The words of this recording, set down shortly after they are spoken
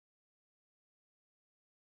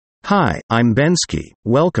Hi, I'm BHENGSKY,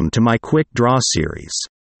 welcome to my quick draw series.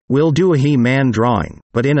 We'll do a He-Man drawing,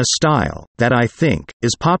 but in a style that I think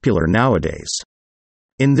is popular nowadays.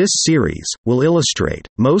 In this series, we'll illustrate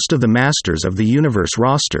most of the Masters of the Universe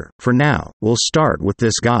roster. For now, we'll start with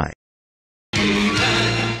this guy.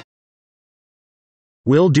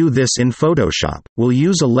 We'll do this in Photoshop. We'll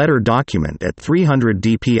use a letter document at 300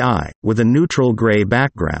 dpi, with a neutral gray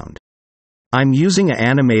background. I'm using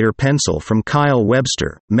an animator pencil from Kyle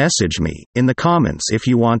Webster. Message me in the comments if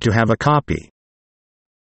you want to have a copy.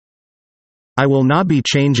 I will not be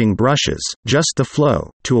changing brushes, just the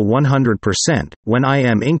flow, to a 100% when I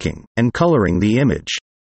am inking and coloring the image.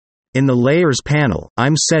 In the Layers panel,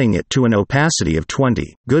 I'm setting it to an opacity of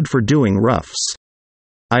 20, good for doing roughs.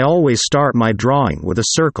 I always start my drawing with a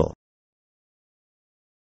circle.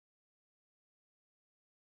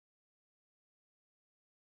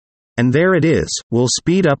 And there it is. We'll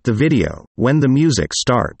speed up the video when the music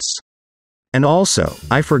starts. And also,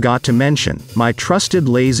 I forgot to mention, my trusted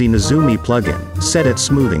lazy NEZUMI plugin, set at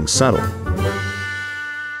smoothing subtle.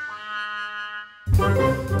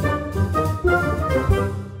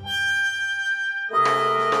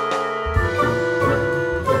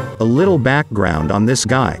 A little background on this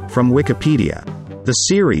guy, from Wikipedia. The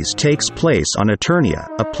series takes place on Eternia,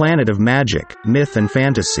 a planet of magic, myth and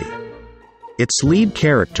fantasy. Its lead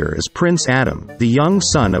character is Prince Adam, the young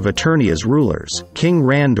son of Eternia's rulers, King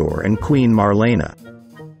Randor and Queen Marlena.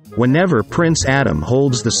 Whenever Prince Adam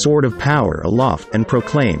holds the Sword of Power aloft and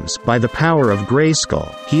proclaims, "By the power of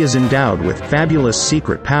Grayskull," he is endowed with fabulous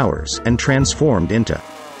secret powers and transformed into.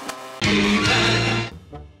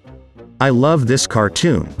 I love this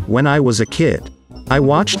cartoon. When I was a kid, I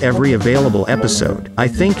watched every available episode. I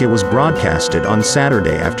think it was broadcasted on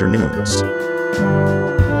Saturday afternoons.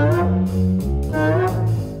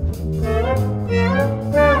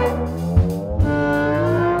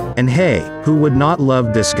 And hey, who would not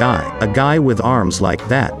love this guy? A guy with arms like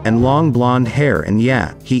that, and long blonde hair, and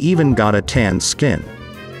yeah, he even got a tan skin.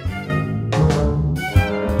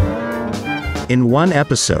 In one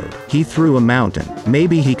episode, he threw a mountain.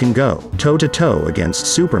 Maybe he can go toe-to-toe against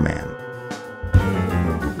Superman.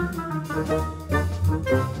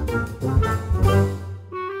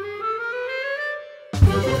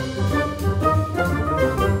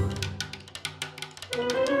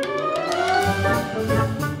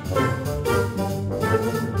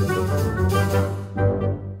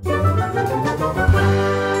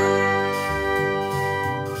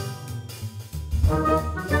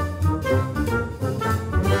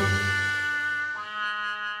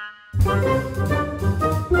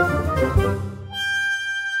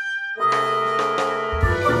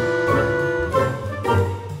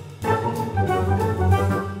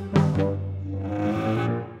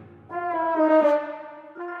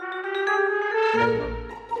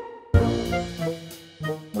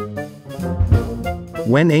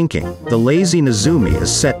 When inking, the lazy NEZUMI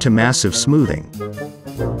is set to massive smoothing.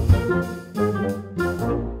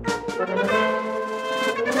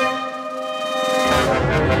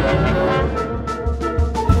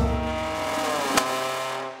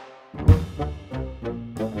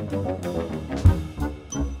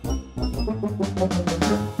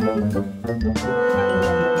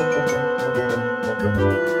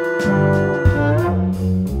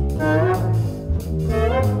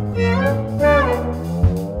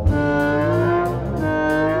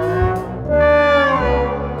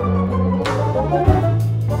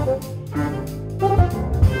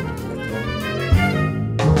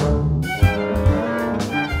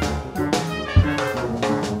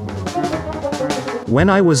 When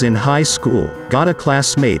I was in high school, got a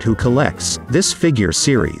classmate who collects this figure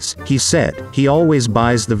series. He said, he always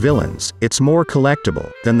buys the villains, it's more collectible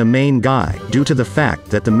than the main guy, due to the fact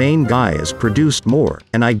that the main guy is produced more,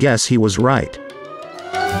 and I guess he was right.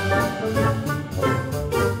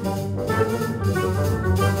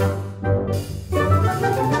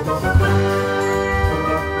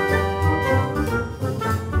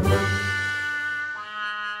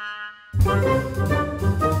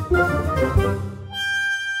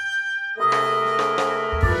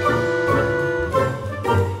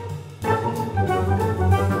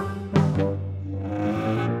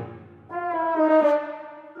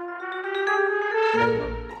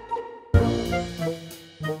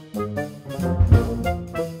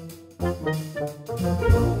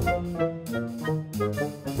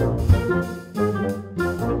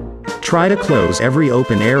 Try to close every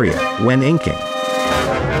open area when inking.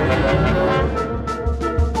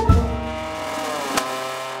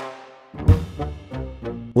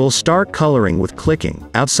 We'll will start coloring with clicking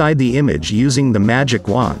outside the image using the magic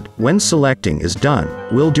wand. When selecting is done,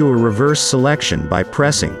 we'll do a reverse selection by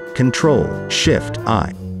pressing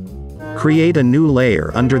Ctrl-Shift-I. Create a new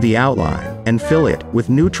layer under the outline, and fill it with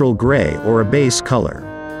neutral gray or a base color.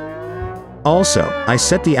 Also, I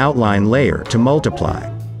set the outline layer to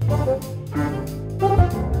multiply.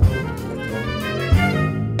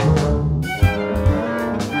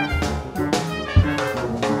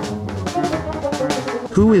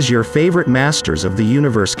 Who is your favorite Masters of the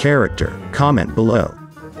Universe character? Comment below.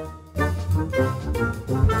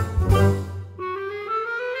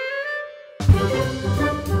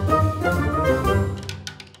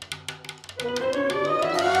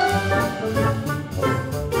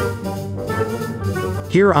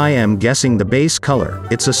 Here I am guessing the base color.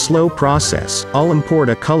 It's a slow process. I'll import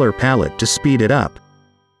a color palette to speed it up.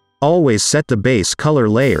 Always set the base color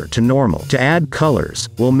layer to normal. To add colors,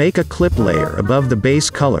 we'll make a clip layer above the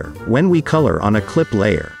base color. When we color on a clip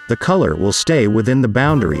layer, the color will stay within the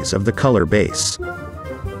boundaries of the color base.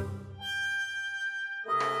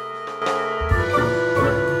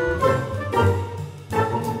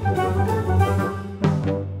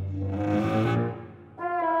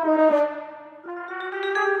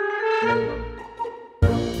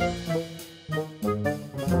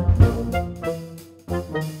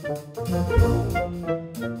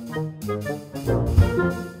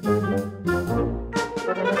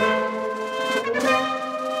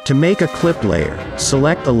 To make a clip layer,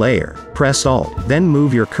 select a layer, press Alt, then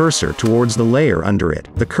move your cursor towards the layer under it.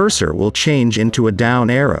 The cursor will change into a down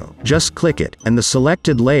arrow. Just click it, and the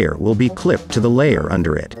selected layer will be clipped to the layer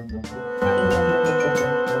under it.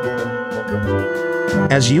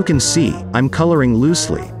 As you can see, I'm coloring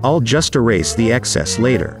loosely. I'll just erase the excess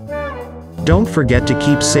later. Don't forget to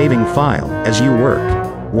keep saving file as you work.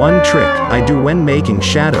 One trick I do when making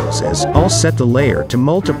shadows is, I'll set the layer to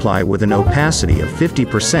multiply with an opacity of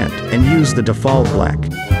 50% and use the default black.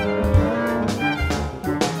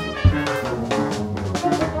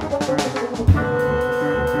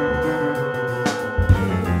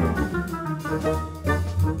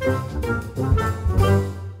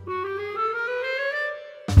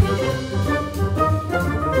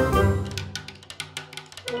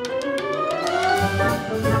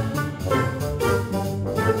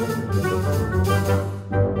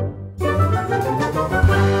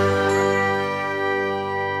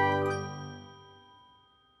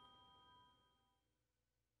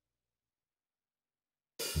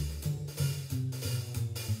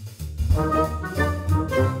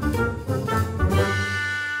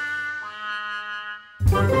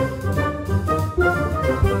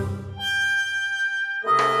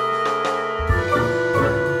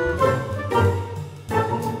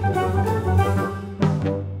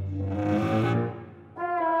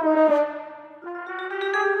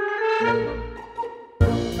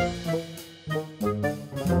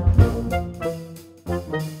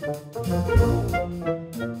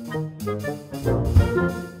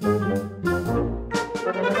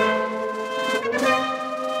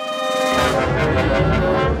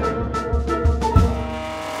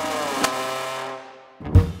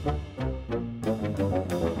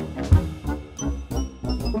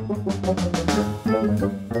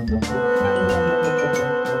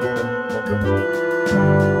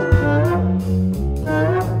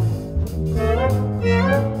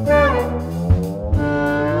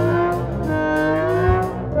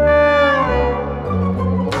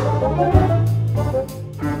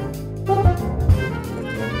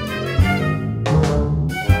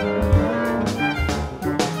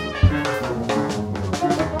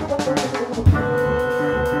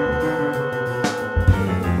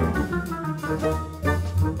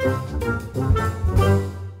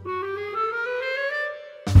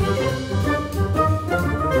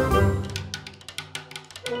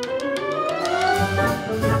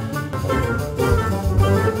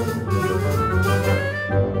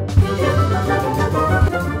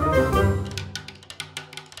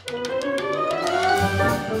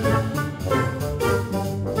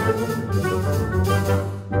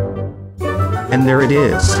 And there it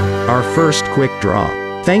is, our first quick draw.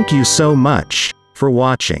 Thank you so much for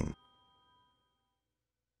watching.